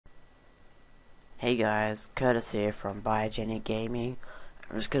Hey guys, Curtis here from Biogenic Gaming.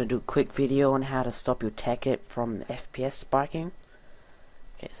 I'm just going to do a quick video on how to stop your Tekkit from FPS spiking.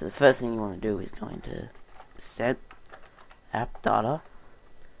 Okay, so the first thing you want to do is going to set app data.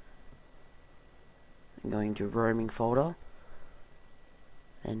 I'm going to roaming folder.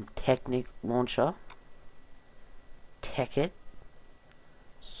 Then Technic launcher. Tekkit.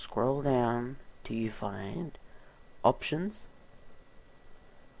 Scroll down till you find options.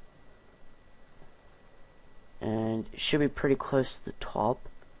 And it should be pretty close to the top,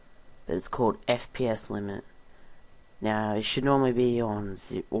 but it's called FPS limit. Now it should normally be on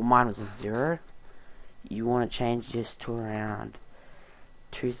well, mine was on 0. You want to change this to around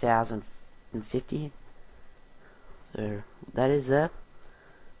 2050. So that is there,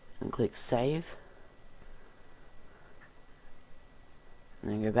 and click save,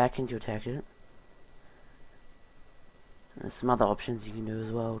 and then go back into your Tekkit. There's some other options you can do as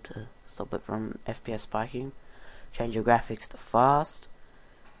well to stop it from FPS spiking. Change your graphics to fast,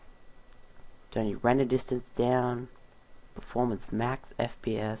 turn your render distance down, performance max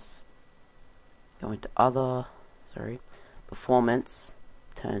FPS, go into performance,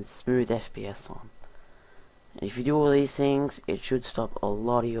 turn smooth FPS on. And if you do all these things, it should stop a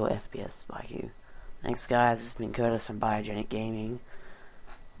lot of your FPS spiking. Thanks guys, this has been Curtis from Biogenic Gaming.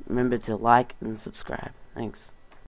 Remember to like and subscribe. Thanks.